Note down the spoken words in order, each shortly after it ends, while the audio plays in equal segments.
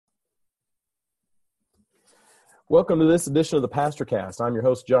Welcome to this edition of the PastorCast. I'm your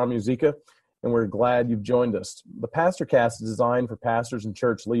host, John Musica, and we're glad you've joined us. The PastorCast is designed for pastors and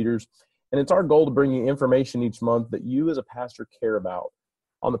church leaders, and it's our goal to bring you information each month that you as a pastor care about.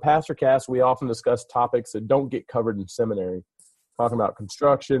 On the PastorCast, we often discuss topics that don't get covered in seminary, talking about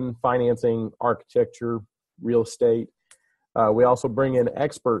construction, financing, architecture, real estate. We also bring in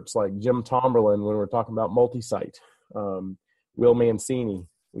experts like Jim Tomberlin when we're talking about multi-site, Will Mancini.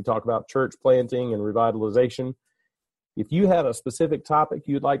 We talk about church planting and revitalization. If you have a specific topic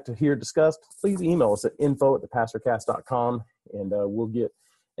you'd like to hear discussed, please email us at info@thepastorcast.com, and we'll get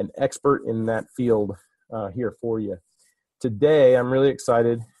an expert in that field here for you. Today, I'm really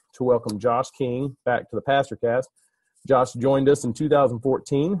excited to welcome Josh King back to the PastorCast. Josh joined us in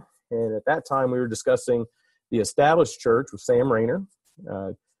 2014, and at that time, we were discussing the established church with Sam Rayner.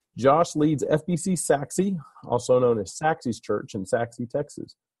 Josh leads FBC Sachse, also known as Sachse's Church in Sachse,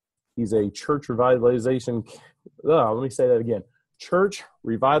 Texas. He's a church revitalization, church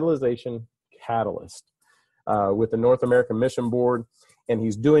revitalization catalyst with the North American Mission Board, and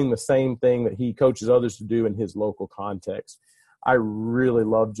he's doing the same thing that he coaches others to do in his local context. I really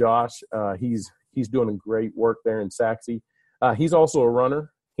love Josh. He's doing great work there in Sachse. He's also a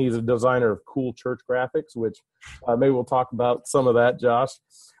runner. He's a designer of cool church graphics, which maybe we'll talk about some of that, Josh.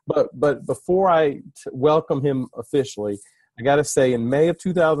 But before I welcome him officially, I got to say, in May of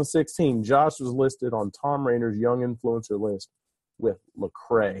 2016, Josh was listed on Tom Rainer's Young Influencer list with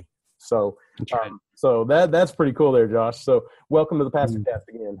Lecrae. So, that's pretty cool there, Josh. So, welcome to the PastorCast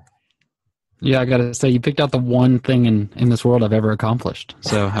again. Yeah, I got to say, you picked out the one thing in this world I've ever accomplished.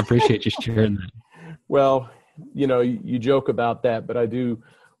 So, I appreciate you sharing that. Well, you joke about that, but I do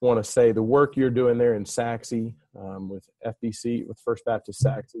want to say the work you're doing there in Sachse with FBC, with First Baptist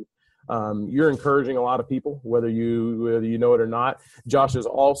Sachse, you're encouraging a lot of people, whether you know it or not. Josh is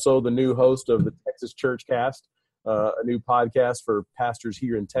also the new host of the Texas Church Cast, a new podcast for pastors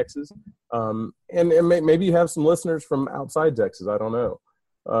here in Texas. And maybe you have some listeners from outside Texas. I don't know.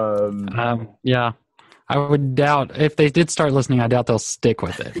 Yeah, I would doubt if they did start listening. I doubt they'll stick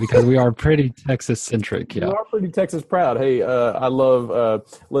with it because we are pretty Texas centric. Yeah, we are pretty Texas proud. Hey, I love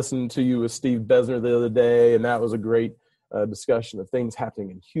listening to you with Steve Besner the other day, and that was a great discussion of things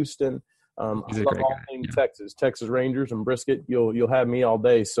happening in Houston. I love all things Texas Rangers and brisket. You'll have me all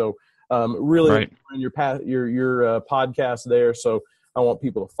day. So really right. your podcast there. So I want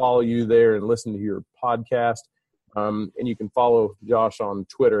people to follow you there and listen to your podcast. And you can follow Josh on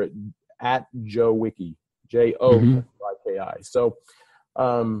Twitter at Joe Wiki, Joyki. So,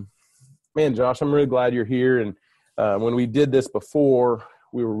 man, Josh, I'm really glad you're here. And when we did this before,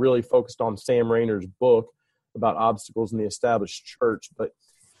 we were really focused on Sam Rainer's book about obstacles in the established church. But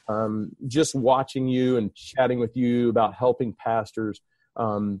just watching you and chatting with you about helping pastors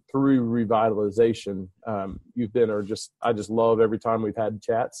through revitalization, I just love every time we've had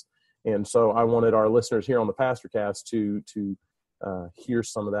chats. And so I wanted our listeners here on the PastorCast to hear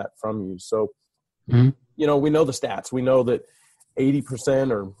some of that from you. So, we know the stats. We know that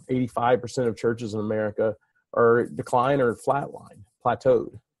 80% or 85% of churches in America are decline or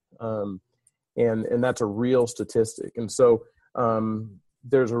plateaued. And that's a real statistic. And so I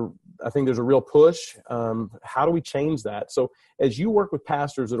think there's a real push. How do we change that? So as you work with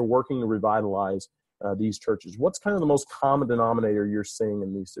pastors that are working to revitalize these churches, what's kind of the most common denominator you're seeing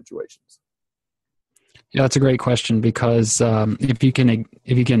in these situations? Yeah, that's a great question because if you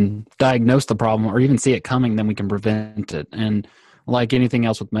can diagnose the problem or even see it coming, then we can prevent it. And like anything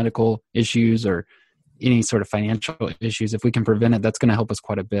else with medical issues or any sort of financial issues, if we can prevent it, that's going to help us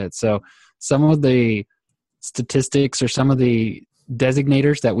quite a bit. So some of the statistics or some of the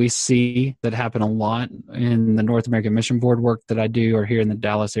designators that we see that happen a lot in the North American Mission Board work that I do or here in the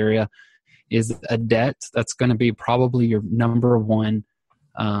Dallas area is a debt. That's going to be probably your number one.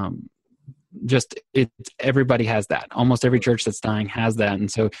 Everybody has that. Almost every church that's dying has that. And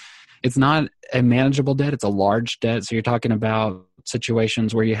so it's not a manageable debt. It's a large debt. So you're talking about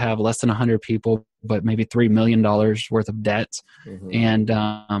situations where you have less than 100 people, but maybe $3 million worth of debt. Mm-hmm.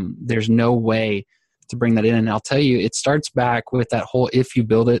 And there's no way to bring that in. And I'll tell you, it starts back with that whole, if you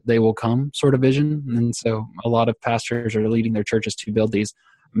build it, they will come sort of vision. And so a lot of pastors are leading their churches to build these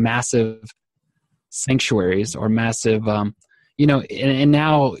massive sanctuaries or massive, and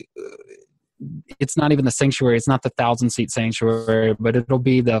now it's not even the sanctuary. It's not the 1,000-seat sanctuary, but it'll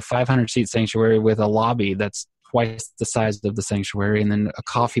be the 500-seat sanctuary with a lobby that's twice the size of the sanctuary, and then a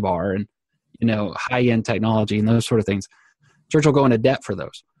coffee bar and, high-end technology and those sort of things. Church will go into debt for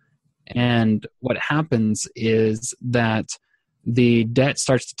those. And what happens is that the debt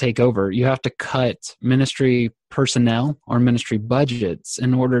starts to take over. You have to cut ministry personnel or ministry budgets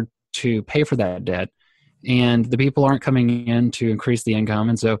in order to pay for that debt. and the people aren't coming in to increase the income.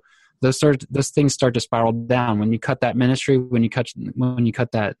 And so those things start to spiral down. When you cut that ministry, when you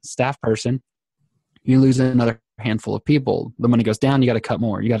cut that staff person, you lose another handful of people. The money goes down, you got to cut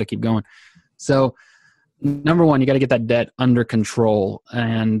more. You got to keep going. So number one, you got to get that debt under control.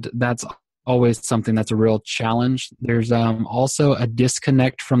 And that's always something that's a real challenge. There's also a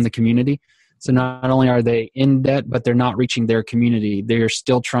disconnect from the community. So not only are they in debt, but they're not reaching their community. They're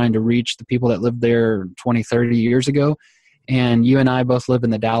still trying to reach the people that lived there 20, 30 years ago. And you and I both live in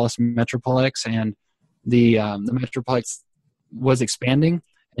the Dallas Metroplex, and the Metroplex was expanding.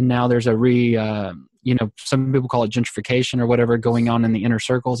 And now there's some people call it gentrification or whatever going on in the inner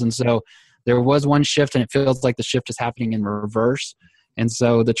circles. And so there was one shift, and it feels like the shift is happening in reverse. And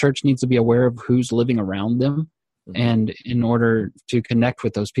so the church needs to be aware of who's living around them, and in order to connect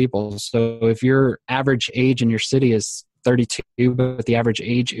with those people. So if your average age in your city is 32, but the average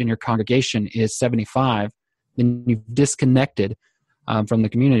age in your congregation is 75, then you've disconnected from the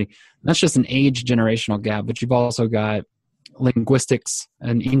community. That's just an age generational gap, but you've also got linguistics,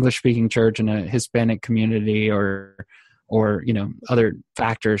 an English-speaking church and a Hispanic community, or other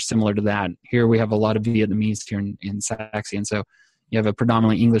factors similar to that. Here we have a lot of Vietnamese here in Sachse, and so you have a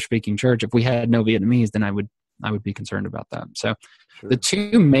predominantly English-speaking church. If we had no Vietnamese, then I would be concerned about that. So sure. The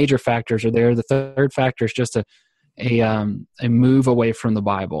two major factors are there. The third factor is just a move away from the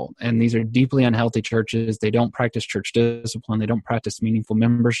Bible. And these are deeply unhealthy churches. They don't practice church discipline. They don't practice meaningful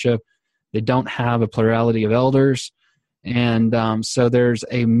membership. They don't have a plurality of elders. And so there's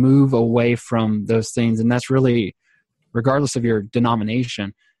a move away from those things. And that's really, regardless of your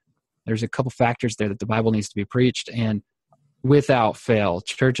denomination, there's a couple factors there that the Bible needs to be preached. And without fail,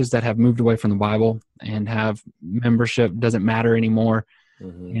 churches that have moved away from the Bible and have membership doesn't matter anymore.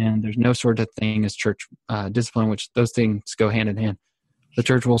 And there's no sort of thing as church discipline, which those things go hand in hand. The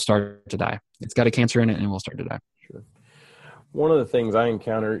church will start to die. It's got a cancer in it, and it will start to die. Sure. One of the things I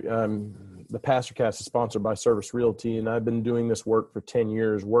encounter, the PastorCast is sponsored by Service Realty, and I've been doing this work for 10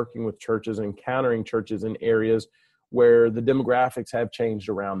 years, working with churches, encountering churches in areas where the demographics have changed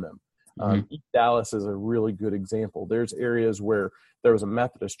around them. East Dallas is a really good example. There's areas where there was a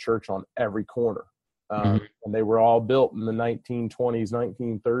Methodist church on every corner. And they were all built in the 1920s,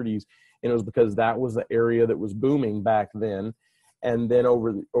 1930s. And it was because that was the area that was booming back then. And then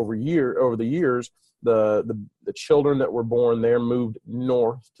over the years, the children that were born there moved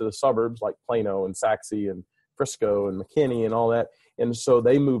north to the suburbs like Plano and Sachse and Frisco and McKinney and all that. And so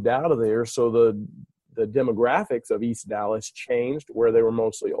they moved out of there. So the demographics of East Dallas changed, where they were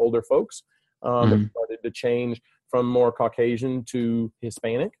mostly older folks. It started to change from more Caucasian to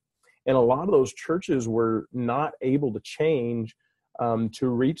Hispanic. And a lot of those churches were not able to change to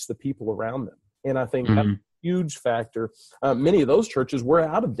reach the people around them. And I think that's a huge factor. Many of those churches were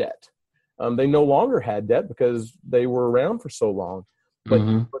out of debt. They no longer had debt because they were around for so long. But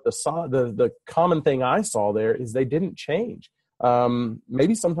the common thing I saw there is they didn't change.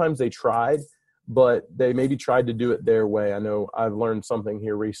 Maybe sometimes they tried, but they maybe tried to do it their way. I know I've learned something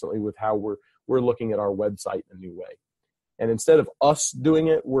here recently with how we're looking at our website in a new way. And instead of us doing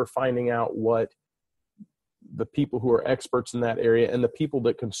it, we're finding out what the people who are experts in that area and the people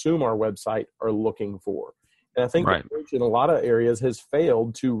that consume our website are looking for. And I think the church in a lot of areas has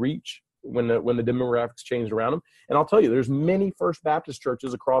failed to reach when the demographics changed around them. And I'll tell you, there's many First Baptist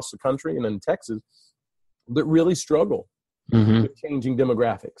churches across the country and in Texas that really struggle with changing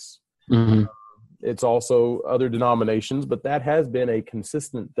demographics. It's also other denominations, but that has been a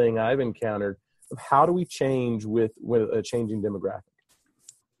consistent thing I've encountered of how do we change with a changing demographic.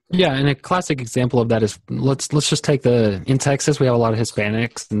 Yeah, and a classic example of that is let's just take in Texas, we have a lot of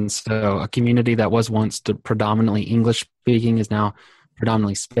Hispanics, and so a community that was once predominantly English speaking is now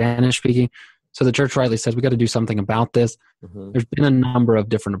predominantly Spanish speaking. So the church rightly says we got to do something about this. There's been a number of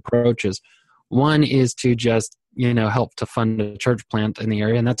different approaches. One is to just help to fund a church plant in the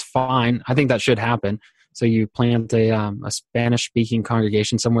area, and that's fine. I think that should happen. So you plant a Spanish speaking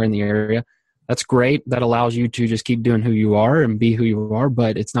congregation somewhere in the area. That's great. That allows you to just keep doing who you are and be who you are,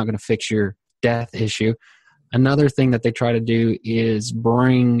 but it's not going to fix your death issue. Another thing that they try to do is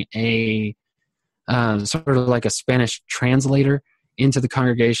bring a sort of like a Spanish translator into the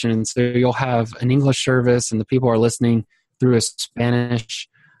congregation. And so you'll have an English service and the people are listening through a Spanish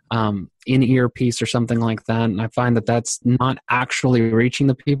in-ear piece or something like that. And I find that that's not actually reaching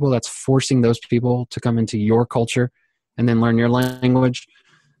the people. That's forcing those people to come into your culture and then learn your language.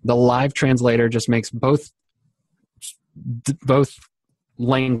 The live translator just makes both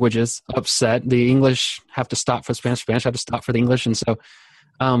languages upset. The English have to stop for Spanish. Spanish have to stop for the English. And so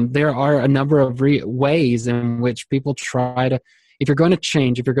there are a number of ways in which people try to, if you're going to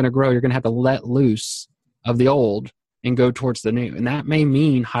change, if you're going to grow, you're going to have to let loose of the old and go towards the new. And that may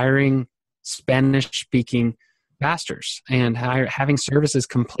mean hiring Spanish-speaking pastors and having services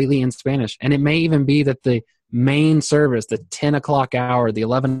completely in Spanish. And it may even be that the main service, the 10 o'clock hour, the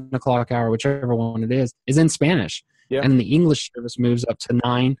 11 o'clock hour, whichever one it is in Spanish. Yeah. And the English service moves up to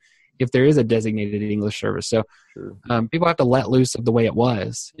 9 if there is a designated English service. So Sure. People have to let loose of the way it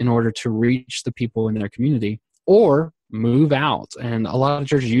was in order to reach the people in their community or move out. And a lot of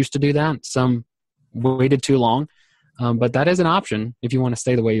churches used to do that. Some waited too long. But that is an option if you want to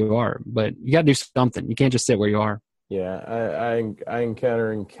stay the way you are. But you got to do something. You can't just sit where you are. Yeah, I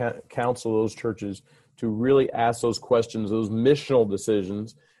encounter and counsel those churches to really ask those questions, those missional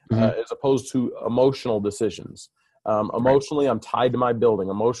decisions, as opposed to emotional decisions. Emotionally, I'm tied to my building.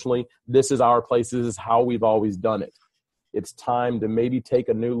 Emotionally, this is our place. This is how we've always done it. It's time to maybe take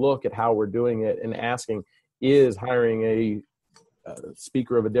a new look at how we're doing it and asking, is hiring a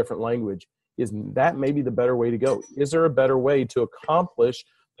speaker of a different language, is that maybe the better way to go? Is there a better way to accomplish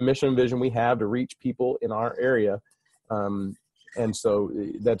the mission and vision we have to reach people in our area? And so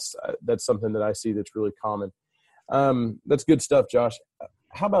that's something that I see that's really common. That's good stuff, Josh.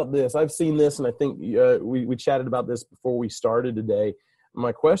 How about this? I've seen this, and I think we chatted about this before we started today.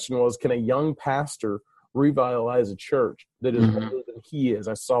 My question was, can a young pastor revitalize a church that is older than he is?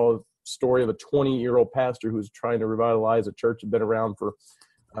 I saw a story of a 20-year-old pastor who's trying to revitalize a church that's been around for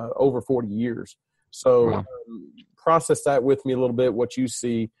over 40 years. So process that with me a little bit, what you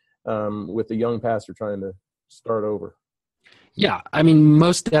see with a young pastor trying to start over. Yeah, I mean,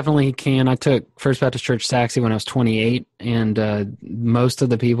 most definitely he can. I took First Baptist Church Sachse when I was 28, and most of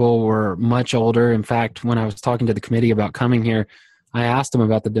the people were much older. In fact, when I was talking to the committee about coming here, I asked them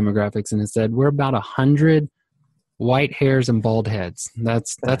about the demographics, and it said, we're about 100 white hairs and bald heads.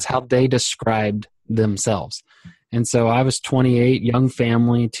 That's how they described themselves. And so I was 28, young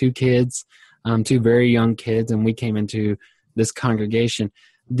family, 2 kids, 2 very young kids, and we came into this congregation.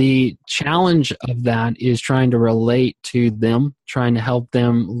 The challenge of that is trying to relate to them, trying to help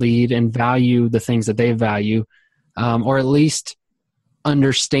them lead and value the things that they value, or at least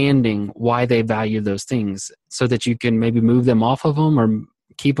understanding why they value those things so that you can maybe move them off of them or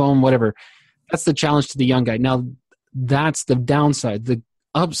keep them, whatever. That's the challenge to the young guy. Now, that's the downside. The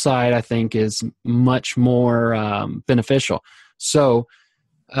upside, I think, is much more beneficial. So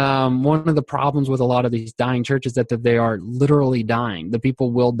one of the problems with a lot of these dying churches is that they are literally dying. The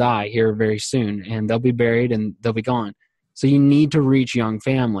people will die here very soon, and they'll be buried and they'll be gone. So you need to reach young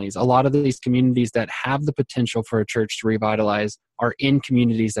families. A lot of these communities that have the potential for a church to revitalize are in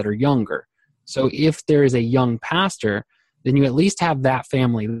communities that are younger. So if there is a young pastor, then you at least have that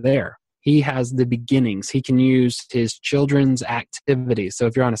family there. He has the beginnings. He can use his children's activities. So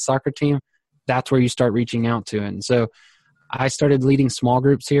if you're on a soccer team, that's where you start reaching out to. And so I started leading small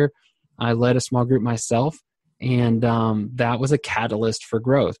groups here. I led a small group myself, and that was a catalyst for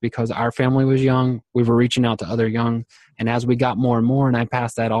growth because our family was young. We were reaching out to other young, and as we got more and more, and I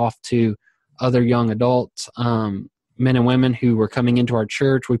passed that off to other young adults, men and women who were coming into our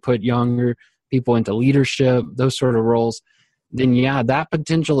church. We put younger people into leadership, those sort of roles. Then yeah, that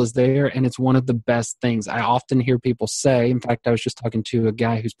potential is there, and it's one of the best things. I often hear people say, in fact, I was just talking to a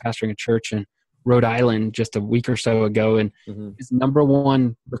guy who's pastoring a church in Rhode Island just a week or so ago, and his number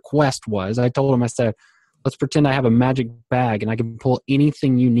one request was, I told him, I said, let's pretend I have a magic bag and I can pull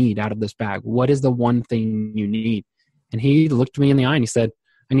anything you need out of this bag. What is the one thing you need? And he looked me in the eye and he said,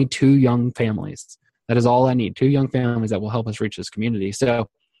 I need 2 young families. That is all I need, 2 young families that will help us reach this community. So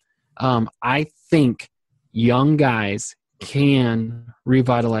I think young guys can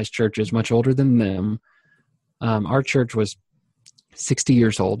revitalize churches much older than them. Our church was 60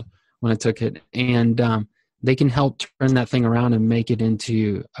 years old when I took it, and they can help turn that thing around and make it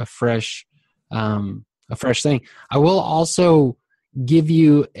into a fresh thing. I will also give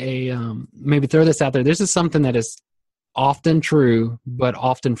you maybe throw this out there. This is something that is often true, but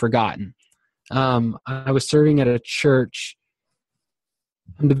often forgotten. I was serving at a church.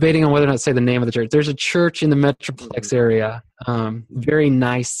 I'm debating on whether or not to say the name of the church. There's a church in the Metroplex area, very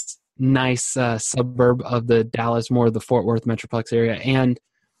nice suburb of the Dallas, more of the Fort Worth Metroplex area. And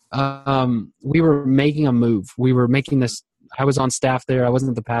we were making a move. We were making this, I was on staff there. I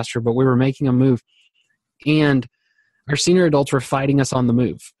wasn't the pastor, but we were making a move. And our senior adults were fighting us on the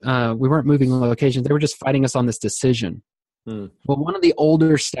move. We weren't moving locations. They were just fighting us on this decision. Well, one of the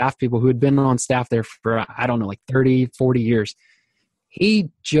older staff people who had been on staff there for, I don't know, like 30, 40 years, he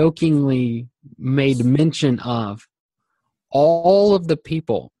jokingly made mention of all of the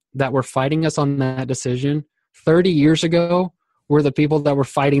people that were fighting us on that decision 30 years ago were the people that were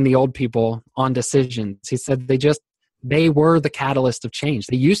fighting the old people on decisions. He said they they were the catalyst of change.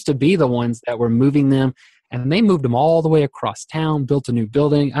 They used to be the ones that were moving them, and they moved them all the way across town, built a new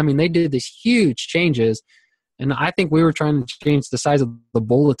building. I mean, they did these huge changes, and I think we were trying to change the size of the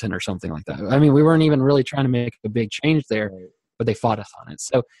bulletin or something like that. I mean, we weren't even really trying to make a big change there, but they fought us on it.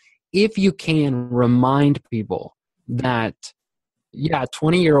 So if you can remind people that, yeah,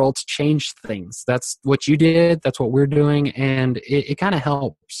 20-year-olds change things. That's what you did. That's what we're doing. And it kind of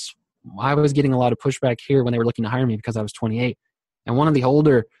helps. I was getting a lot of pushback here when they were looking to hire me because I was 28. And one of the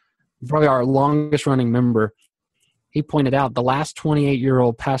older, probably our longest running member, he pointed out the last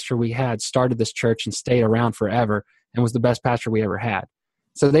 28-year-old pastor we had started this church and stayed around forever and was the best pastor we ever had.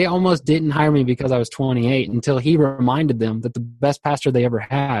 So they almost didn't hire me because I was 28 until he reminded them that the best pastor they ever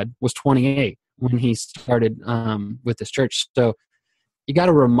had was 28 when he started with this church. So you got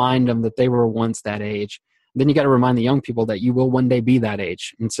to remind them that they were once that age. Then you got to remind the young people that you will one day be that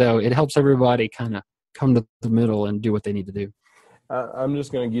age. And so it helps everybody kind of come to the middle and do what they need to do. I'm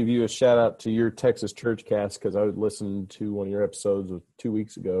just going to give you a shout out to your Texas Church Cast, because I listened to one of your episodes 2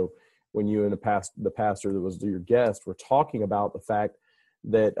 weeks ago when you and the pastor that was your guest were talking about the fact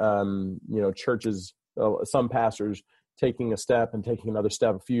that, churches, some pastors taking a step and taking another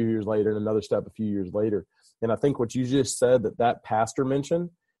step a few years later and another step a few years later. And I think what you just said that pastor mentioned,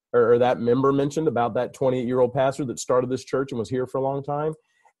 or that member mentioned about that 28-year-old pastor that started this church and was here for a long time.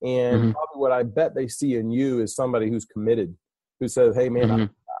 And probably what I bet they see in you is somebody who's committed, who says, hey, man,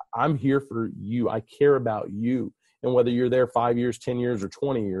 I'm here for you. I care about you. And whether you're there 5 years, 10 years, or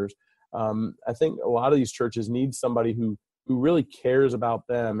 20 years, I think a lot of these churches need somebody who really cares about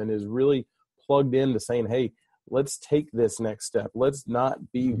them and is really plugged into saying, hey, let's take this next step. Let's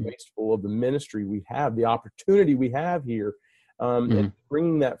not be wasteful of the ministry we have, the opportunity we have here, and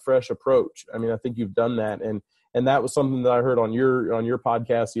bringing that fresh approach. I mean, I think you've done that. And that was something that I heard on your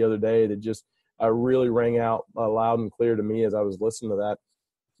podcast the other day that just really rang out loud and clear to me as I was listening to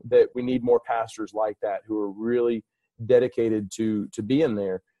that we need more pastors like that who are really dedicated to being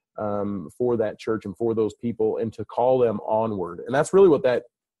there for that church and for those people, and to call them onward. And that's really what that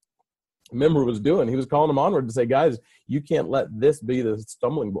member was doing. He was calling them onward to say, guys, you can't let this be the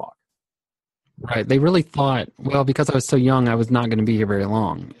stumbling block. Right. They really thought, well, because I was so young, I was not going to be here very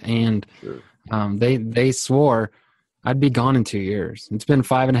long. And they swore I'd be gone in 2 years. It's been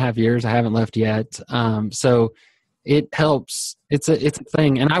 5.5 years. I haven't left yet. So it helps. It's a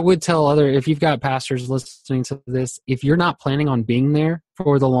thing. And I would tell if you've got pastors listening to this, if you're not planning on being there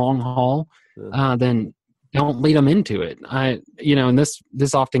for the long haul, then don't lead them into it. And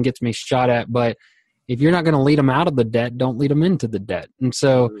this often gets me shot at, but if you're not going to lead them out of the debt, don't lead them into the debt. And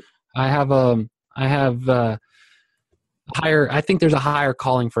so I think there's a higher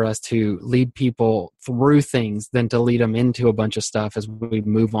calling for us to lead people through things than to lead them into a bunch of stuff as we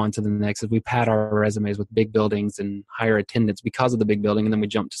move on to the next, as we pad our resumes with big buildings and higher attendance because of the big building, and then we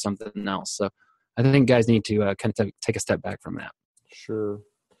jump to something else. So I think guys need to kind of take a step back from that. Sure.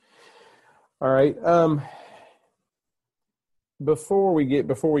 All right. Before we get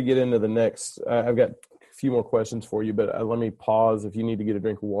into the next, I've got a few more questions for you, but let me pause. If you need to get a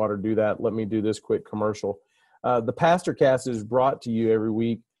drink of water, do that. Let me do this quick commercial. The Pastor Cast is brought to you every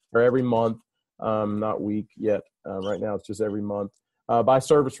week or every month, not week yet. Right now it's just every month, by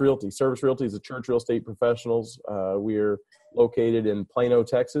Service Realty. Service Realty is a church real estate professionals. We are located in Plano,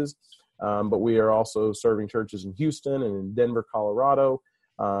 Texas, but we are also serving churches in Houston and in Denver, Colorado.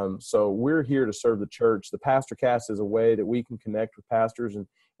 So we're here to serve the church. The Pastor Cast is a way that we can connect with pastors and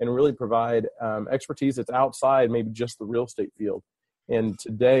really provide expertise that's outside maybe just the real estate field. And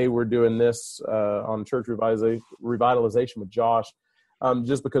today we're doing this on church revitalization with Josh,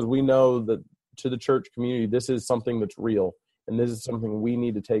 just because we know that to the church community, this is something that's real. And this is something we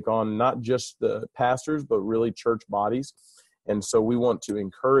need to take on, not just the pastors, but really church bodies. And so we want to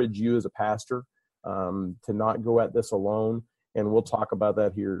encourage you as a pastor to not go at this alone. And we'll talk about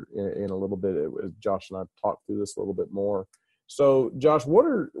that here in a little bit as Josh and I talk through this a little bit more. So Josh, what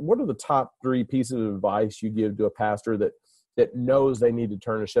are the top 3 pieces of advice you give to a pastor that knows they need to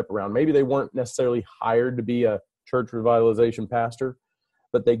turn a ship around? Maybe they weren't necessarily hired to be a church revitalization pastor,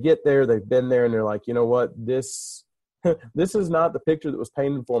 but they get there, they've been there, and they're like, you know what, this is not the picture that was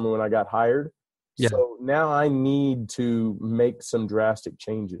painted for me when I got hired. Yeah. So now I need to make some drastic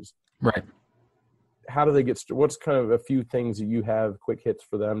changes. Right. How do they get started? What's kind of a few things that you have, quick hits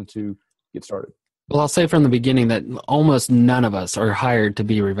for them to get started? Well, I'll say from the beginning that almost none of us are hired to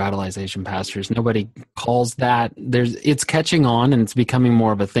be revitalization pastors. Nobody calls that. It's catching on and it's becoming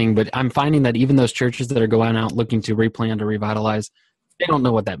more of a thing. But I'm finding that even those churches that are going out looking to replant or revitalize, they don't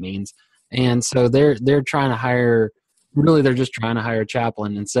know what that means. And so they're trying to hire, really they're just trying to hire a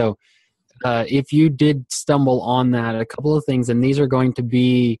chaplain. And so if you did stumble on that, a couple of things, and these are going to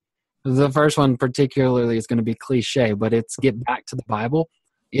be, the first one particularly is going to be cliche, but it's get back to the Bible.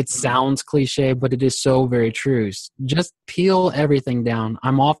 It sounds cliche, but it is so very true. Just peel everything down.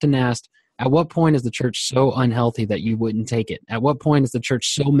 I'm often asked, at what point is the church so unhealthy that you wouldn't take it? At what point is the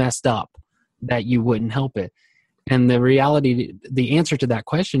church so messed up that you wouldn't help it? And the reality, the answer to that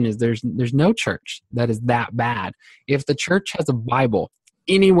question is there's no church that is that bad. If the church has a Bible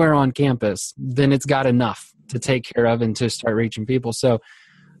anywhere on campus, then it's got enough to take care of and to start reaching people. So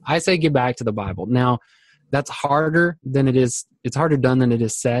I say get back to the Bible. Now, that's harder than it is. It's harder done than it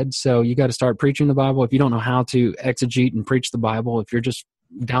is said. So you got to start preaching the Bible. If you don't know how to exegete and preach the Bible, if you're just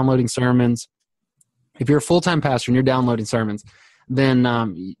downloading sermons, if you're a full-time pastor and you're downloading sermons,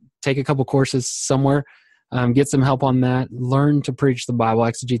 then take a couple courses somewhere, get some help on that, learn to preach the Bible,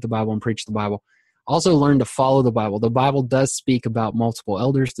 exegete the Bible, and preach the Bible. Also learn to follow the Bible. The Bible does speak about multiple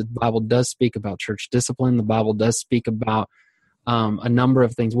elders. The Bible does speak about church discipline. The Bible does speak about a number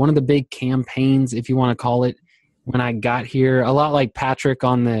of things. One of the big campaigns, if you want to call it, when I got here, a lot like Patrick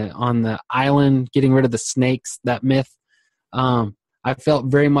on the island, getting rid of the snakes, that myth, I felt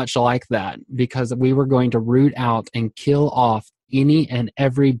very much like that because we were going to root out and kill off any and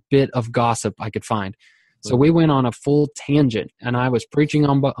every bit of gossip I could find. So we went on a full tangent, and I was preaching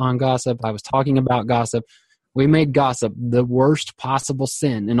on gossip. I was talking about gossip. We made gossip the worst possible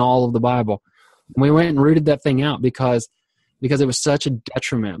sin in all of the Bible. And we went and rooted that thing out because it was such a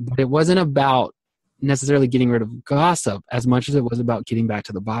detriment. But it wasn't about necessarily getting rid of gossip as much as it was about getting back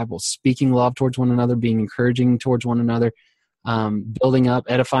to the Bible, speaking love towards one another, being encouraging towards one another, building up,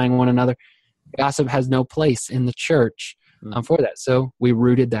 edifying one another. Gossip has no place in the church for that. So we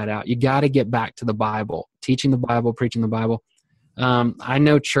rooted that out. You got to get back to the Bible, teaching the Bible, preaching the Bible. I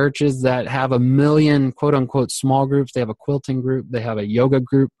know churches that have a million quote unquote small groups. They have a quilting group. They have a yoga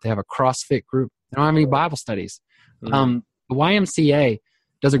group. They have a CrossFit group. They don't have any Bible studies. The YMCA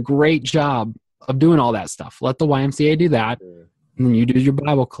does a great job of doing all that stuff. Let the YMCA do that. And then you do your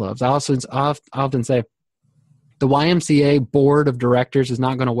Bible clubs. I often say the YMCA board of directors is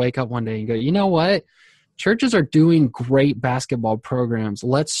not going to wake up one day and go, you know what? Churches are doing great basketball programs.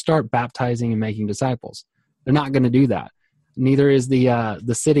 Let's start baptizing and making disciples. They're not going to do that. Neither is the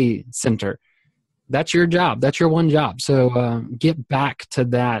city center. That's your job. That's your one job. So get back to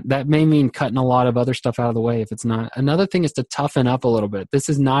that. That may mean cutting a lot of other stuff out of the way if it's not. Another thing is to toughen up a little bit. This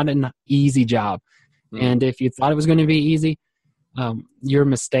is not an easy job. And if you thought it was going to be easy, you're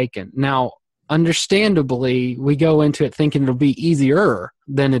mistaken. Now, understandably, we go into it thinking it'll be easier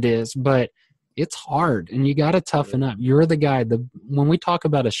than it is, but it's hard, and you got to toughen up. You're the guy. When we talk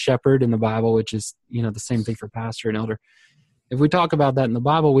about a shepherd in the Bible, which is the same thing for pastor and elder, if we talk about that in the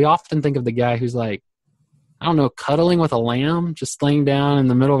Bible, we often think of the guy who's like, I don't know, cuddling with a lamb, just laying down in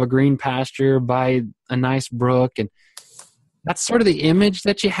the middle of a green pasture by a nice brook, and that's sort of the image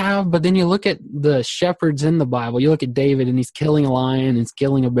that you have. But then you look at the shepherds in the Bible. You look at David, and he's killing a lion, he's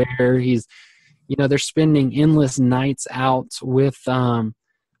killing a bear. He's, they're spending endless nights out with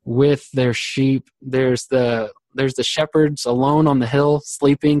their sheep. There's the shepherds alone on the hill,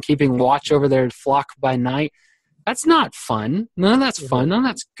 sleeping, keeping watch over their flock by night. That's not fun. None of that's fun. None of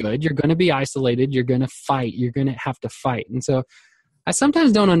that's good. You're going to be isolated. You're going to fight. You're going to have to fight. And so I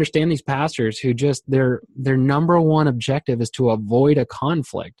sometimes don't understand these pastors who just their number one objective is to avoid a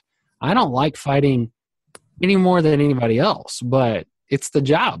conflict. I don't like fighting any more than anybody else, but it's the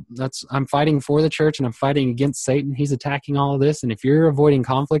job. I'm fighting for the church, and I'm fighting against Satan. He's attacking all of this. And if you're avoiding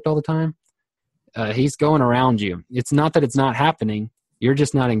conflict all the time, he's going around you. It's not that it's not happening. You're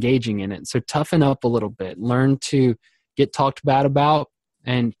just not engaging in it. So toughen up a little bit. Learn to get talked bad about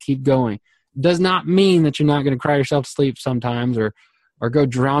and keep going. Does not mean that you're not going to cry yourself to sleep sometimes or go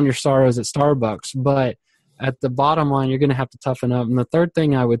drown your sorrows at Starbucks. But at the bottom line, you're going to have to toughen up. And the third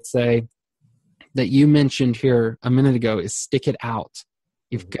thing I would say that you mentioned here a minute ago is stick it out.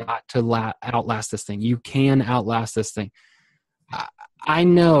 You've got to outlast this thing. You can outlast this thing. I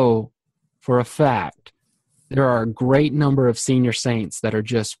know for a fact there are a great number of senior saints that are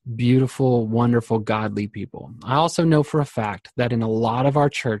just beautiful, wonderful, godly people. I also know for a fact that in a lot of our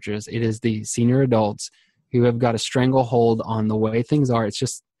churches, it is the senior adults who have got a stranglehold on the way things are. It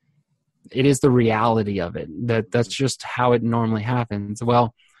is the reality of it. That's just how it normally happens.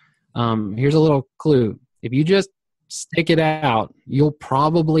 Well, here's a little clue. If you just stick it out, you'll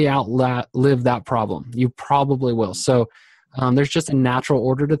probably outlive that problem. You probably will. So there's just a natural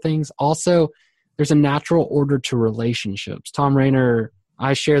order to things. Also, there's a natural order to relationships. Tom Rainer,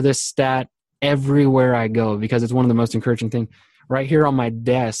 I share this stat everywhere I go because it's one of the most encouraging things. Right here on my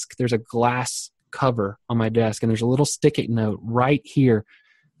desk, there's a glass cover on my desk, and there's a little stick-it note right here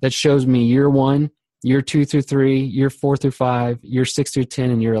that shows me year 1, year 2 through 3, year 4 through 5, year 6 through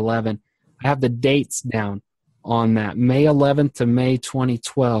 10, and year 11. I have the dates down on that. May 11th to May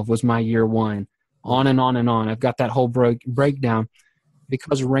 2012 was my year 1, on and on and on. I've got that whole breakdown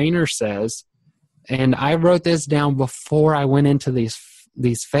because Rayner says, and I wrote this down before I went into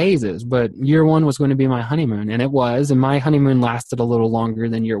these phases, but year 1 was going to be my honeymoon, and it was, and my honeymoon lasted a little longer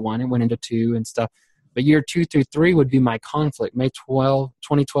than year 1. It went into 2 and stuff. But year 2 through 3 would be my conflict, May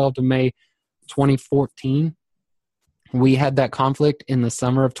 2012 to May 2014. We had that conflict in the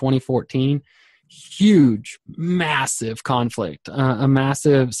summer of 2014. Huge, massive conflict, a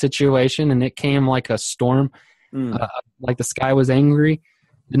massive situation, and it came like a storm, like the sky was angry.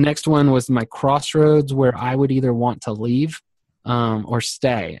 The next one was my crossroads where I would either want to leave or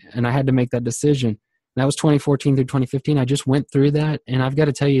stay, and I had to make that decision. That was 2014 through 2015. I just went through that, and I've got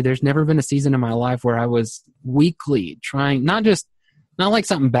to tell you, there's never been a season in my life where I was weekly trying, not like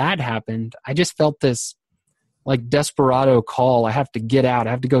something bad happened. I just felt this like desperado call. I have to get out.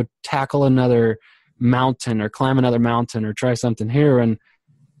 I have to go tackle another mountain or climb another mountain or try something here. And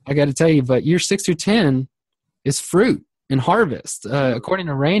I got to tell you, but year 6 through 10 is fruit and harvest. According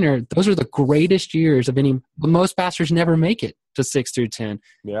to Rayner, those are the greatest years of any, but most pastors never make it to 6 through 10.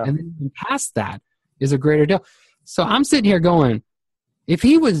 Yeah. And then past that is a greater deal. So I'm sitting here going, if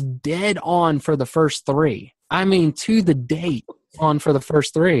he was dead on for the first 3, I mean, to the date on for the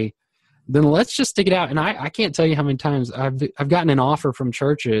first 3, then let's just stick it out. And I can't tell you how many times I've gotten an offer from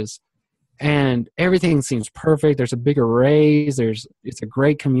churches and everything seems perfect. There's a bigger raise. It's a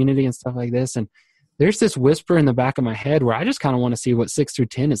great community and stuff like this. And there's this whisper in the back of my head where I just kind of want to see what 6 through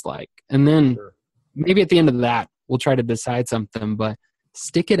 10 is like. And then maybe at the end of that, we'll try to decide something, but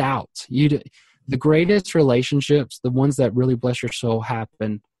stick it out. The greatest relationships, the ones that really bless your soul,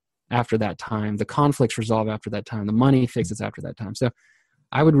 happen after that time. The conflicts resolve after that time. The money fixes after that time. So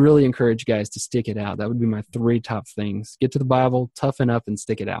I would really encourage you guys to stick it out. That would be my 3 top things. Get to the Bible, toughen up, and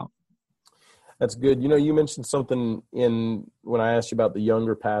stick it out. That's good. You mentioned something when I asked you about the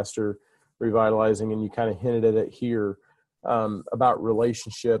younger pastor revitalizing, and you kind of hinted at it here about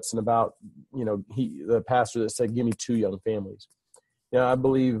relationships and about, the pastor that said, give me 2 young families. I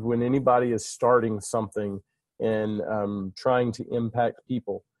believe when anybody is starting something and trying to impact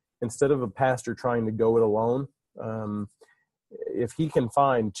people, instead of a pastor trying to go it alone, if he can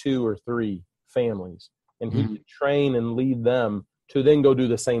find 2 or 3 families and he can train and lead them to then go do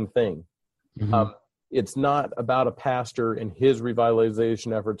the same thing. It's not about a pastor and his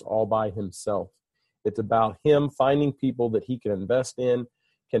revitalization efforts all by himself. It's about him finding people that he can invest in,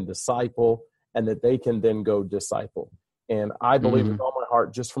 can disciple, and that they can then go disciple. And I believe with all my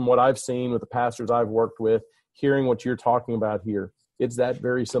heart, just from what I've seen with the pastors I've worked with, hearing what you're talking about here, it's that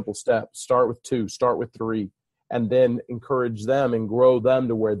very simple step. Start with 2, start with 3, and then encourage them and grow them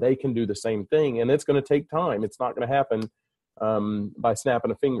to where they can do the same thing. And it's going to take time. It's not going to happen by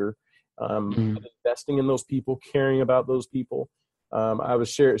snapping a finger. Investing in those people, caring about those people.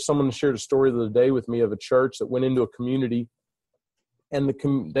 Someone shared a story the other day with me of a church that went into a community, and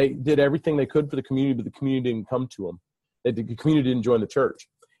they did everything they could for the community, but the community didn't come to them. The community didn't join the church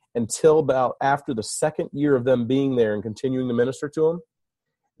until about after the 2nd year of them being there and continuing to minister to them.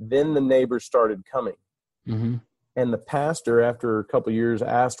 Then the neighbors started coming. And the pastor, after a couple of years,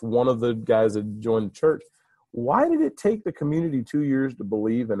 asked one of the guys that joined the church, why did it take the community 2 years to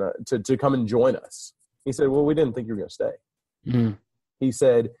believe in to come and join us? He said, well, we didn't think you were going to stay. He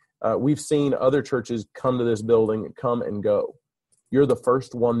said, we've seen other churches come to this building, come and go. You're the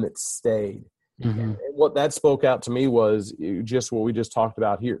first one that stayed. And what that spoke out to me was just what we just talked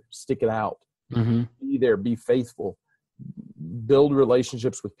about here. Stick it out. Be there, be faithful, build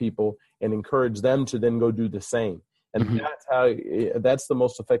relationships with people, and encourage them to then go do the same. And that's the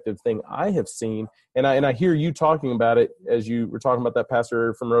most effective thing I have seen. And I hear you talking about it as you were talking about that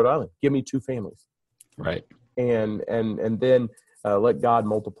pastor from Rhode Island. Give me 2 families. Right. And then let God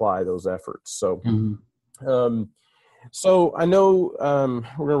multiply those efforts. So, so I know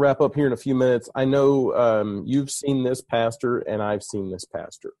we're going to wrap up here in a few minutes. I know you've seen this pastor and I've seen this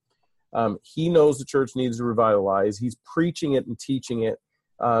pastor. He knows the church needs to revitalize. He's preaching it and teaching it.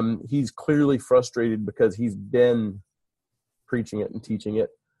 He's clearly frustrated because he's been preaching it and teaching it.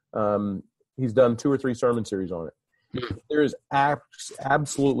 He's done 2 or 3 sermon series on it. There is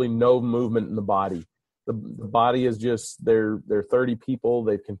absolutely no movement in the body. The body is just, they're 30 people.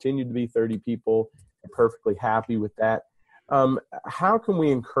 They've continued to be 30 people. They're perfectly happy with that. How can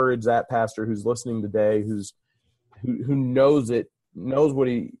we encourage that pastor who's listening today, who knows it, knows what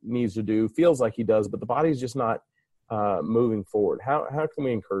he needs to do, feels like he does, but the body's just not moving forward? How can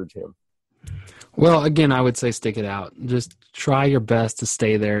we encourage him? Well, again, I would say stick it out. Just try your best to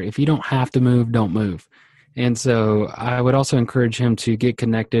stay there. If you don't have to move, don't move. And so I would also encourage him to get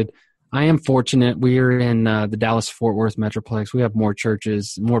connected. I am fortunate. We are in the Dallas-Fort Worth Metroplex. We have more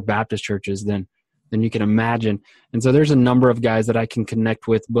churches, more Baptist churches than you can imagine. And so there's a number of guys that I can connect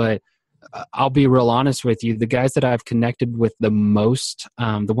with, but I'll be real honest with you. The guys that I've connected with the most,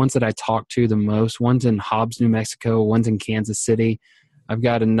 the ones that I talk to the most, one's in Hobbs, New Mexico, one's in Kansas City. I've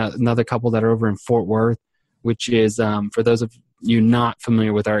got another couple that are over in Fort Worth, which is, for those of you not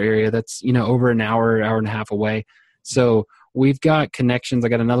familiar with our area, that's, over an hour and a half away. So we've got connections. I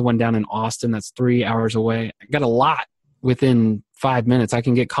got another one down in Austin that's 3 hours away. I got a lot within 5 minutes. I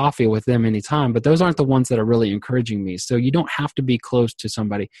can get coffee with them anytime, but those aren't the ones that are really encouraging me. So you don't have to be close to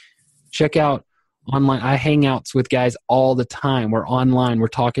somebody. Check out online. I hang outs with guys all the time. We're online. We're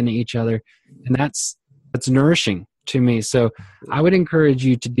talking to each other, and that's nourishing to me. So I would encourage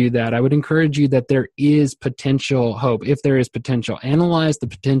you to do that. I would encourage you that there is potential hope. If there is potential, analyze the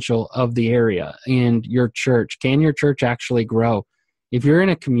potential of the area and your church. Can your church actually grow? If you're in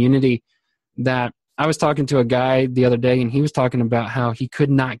a community that, I was talking to a guy the other day, and he was talking about how he could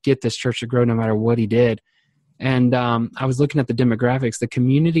not get this church to grow no matter what he did. And I was looking at the demographics. The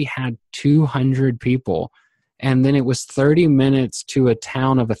community had 200 people, and then it was 30 minutes to a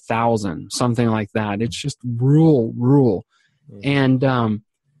town of 1,000, something like that. It's just rural. Mm-hmm.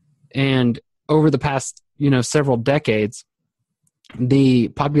 And over the past, several decades, the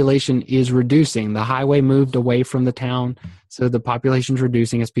population is reducing. The highway moved away from the town, so the population's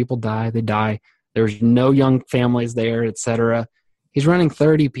reducing. As people die, they die. There's no young families there, etc. He's running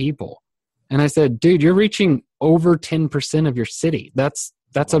 30 people. And I said, dude, you're reaching over 10% of your city. That's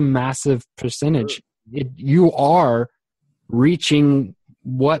a massive percentage. You are reaching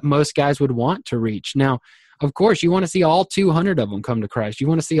what most guys would want to reach. Now, of course, you want to see all 200 of them come to Christ. You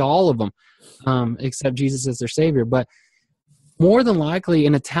want to see all of them accept Jesus as their Savior. But more than likely,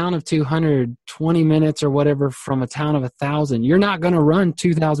 in a town of 200, 20 minutes or whatever from a town of 1,000, you're not going to run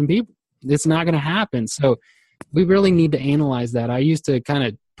 2,000 people. It's not going to happen. So we really need to analyze that. I used to kind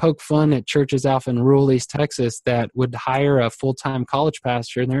of poke fun at churches out in rural East Texas that would hire a full-time college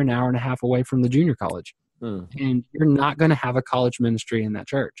pastor, and they're an hour and a half away from the junior college. And you're not going to have a college ministry in that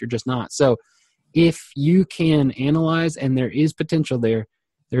church. You're just not. So if you can analyze, and there is potential there,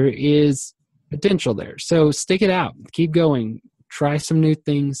 there is potential there. So stick it out. Keep going. Try some new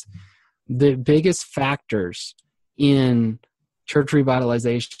things. The biggest factors in church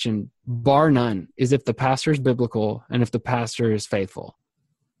revitalization, bar none, is if the pastor is biblical and if the pastor is faithful.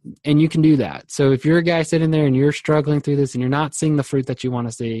 And you can do that. So if you're a guy sitting there and you're struggling through this and you're not seeing the fruit that you want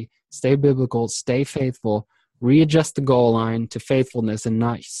to see, stay biblical, stay faithful, readjust the goal line to faithfulness and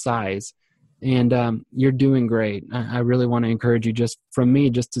not size. And you're doing great. I really want to encourage you, just from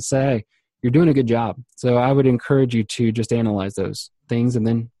me, just to say you're doing a good job. So I would encourage you to just analyze those things and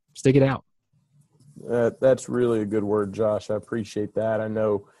then stick it out. That's really a good word, Josh. I appreciate that. I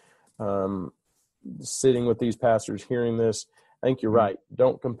know sitting with these pastors, hearing this, I think you're right.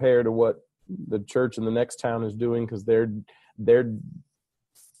 Don't compare to what the church in the next town is doing, because their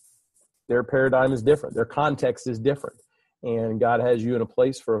paradigm is different. Their context is different. And God has you in a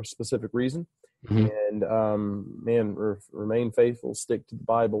place for a specific reason. Mm-hmm. And remain faithful, stick to the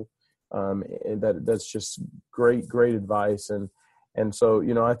Bible. And that's just great advice. And so,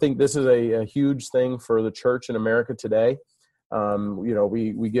 I think this is a huge thing for the church in America today.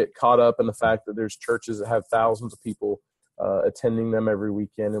 We get caught up in the fact that there's churches that have thousands of people attending them every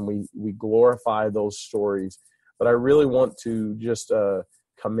weekend, and we glorify those stories. But I really want to just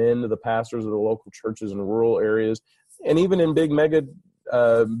commend the pastors of the local churches in rural areas, and even in big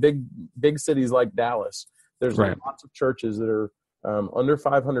cities like Dallas. There's lots of churches that are under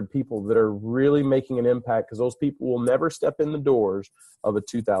 500 people that are really making an impact, because those people will never step in the doors of a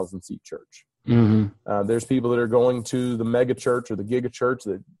 2,000 seat church. Mm-hmm. There's people that are going to the mega church or the giga church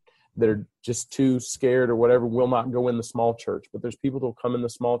that are just too scared or whatever, will not go in the small church. But there's people that will come in the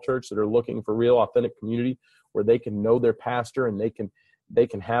small church that are looking for real, authentic community where they can know their pastor and they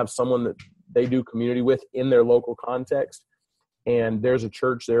can have someone that they do community with in their local context. And there's a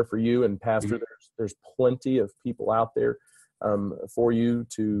church there for you. And pastor, there's plenty of people out there for you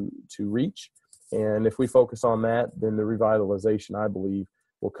to reach. And if we focus on that, then the revitalization, I believe,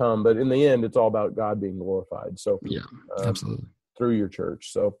 will come. But in the end, it's all about God being glorified. So absolutely, through your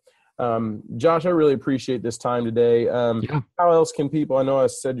church. So Josh, I really appreciate this time today. How else can people, I know I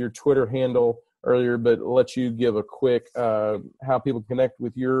said your Twitter handle earlier, but let you give a quick, how people connect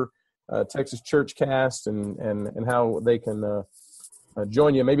with your Texas Church Cast and how they can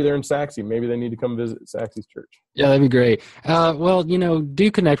join you. Maybe they're in Sachse. Maybe they need to come visit Sachse's church. Yeah, that'd be great. Well,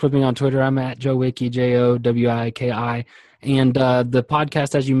 do connect with me on Twitter. I'm at Joe Wiki, JOWIKI. And the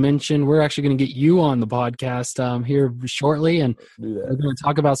podcast, as you mentioned, we're actually going to get you on the podcast here shortly. And we're going to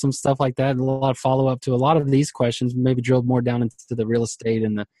talk about some stuff like that and a lot of follow-up to a lot of these questions, maybe drill more down into the real estate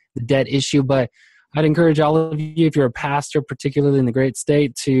and the debt issue. But I'd encourage all of you, if you're a pastor, particularly in the great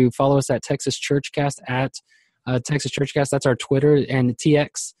state, to follow us at Texas Churchcast, at Texas Churchcast. That's our Twitter, and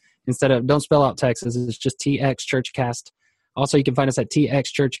TX. Don't spell out Texas, it's just TX Churchcast. Also, you can find us at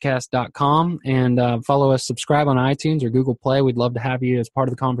txchurchcast.com and follow us, subscribe on iTunes or Google Play. We'd love to have you as part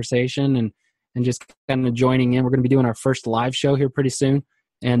of the conversation and just kind of joining in. We're going to be doing our first live show here pretty soon.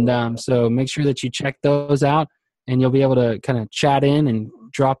 And so make sure that you check those out, and you'll be able to kind of chat in and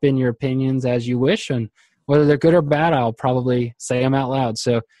drop in your opinions as you wish. And whether they're good or bad, I'll probably say them out loud.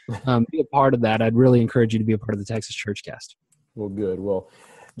 So be a part of that. I'd really encourage you to be a part of the Texas Churchcast. Well, good. Well,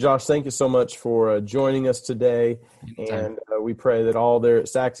 Josh, thank you so much for joining us today. And we pray that all there at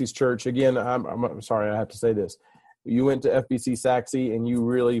Sachse's church, again, I'm sorry, I have to say this. You went to FBC Sachse and you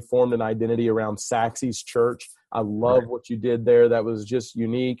really formed an identity around Sachse's church. I love what you did there. That was just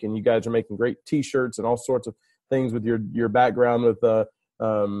unique. And you guys are making great T-shirts and all sorts of things with your background with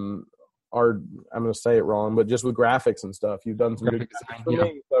I'm going to say it wrong, but just with graphics and stuff. You've done some good graphics for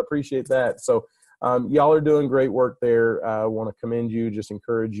me, so I appreciate that. So y'all are doing great work there. I want to commend you, just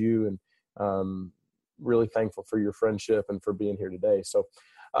encourage you, and really thankful for your friendship and for being here today. So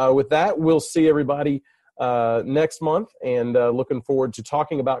with that, we'll see everybody next month, and looking forward to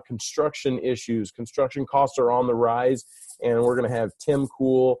talking about construction issues. Construction costs are on the rise, and we're going to have Tim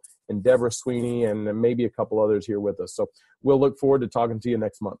Cool and Deborah Sweeney and maybe a couple others here with us. So we'll look forward to talking to you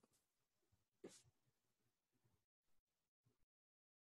next month.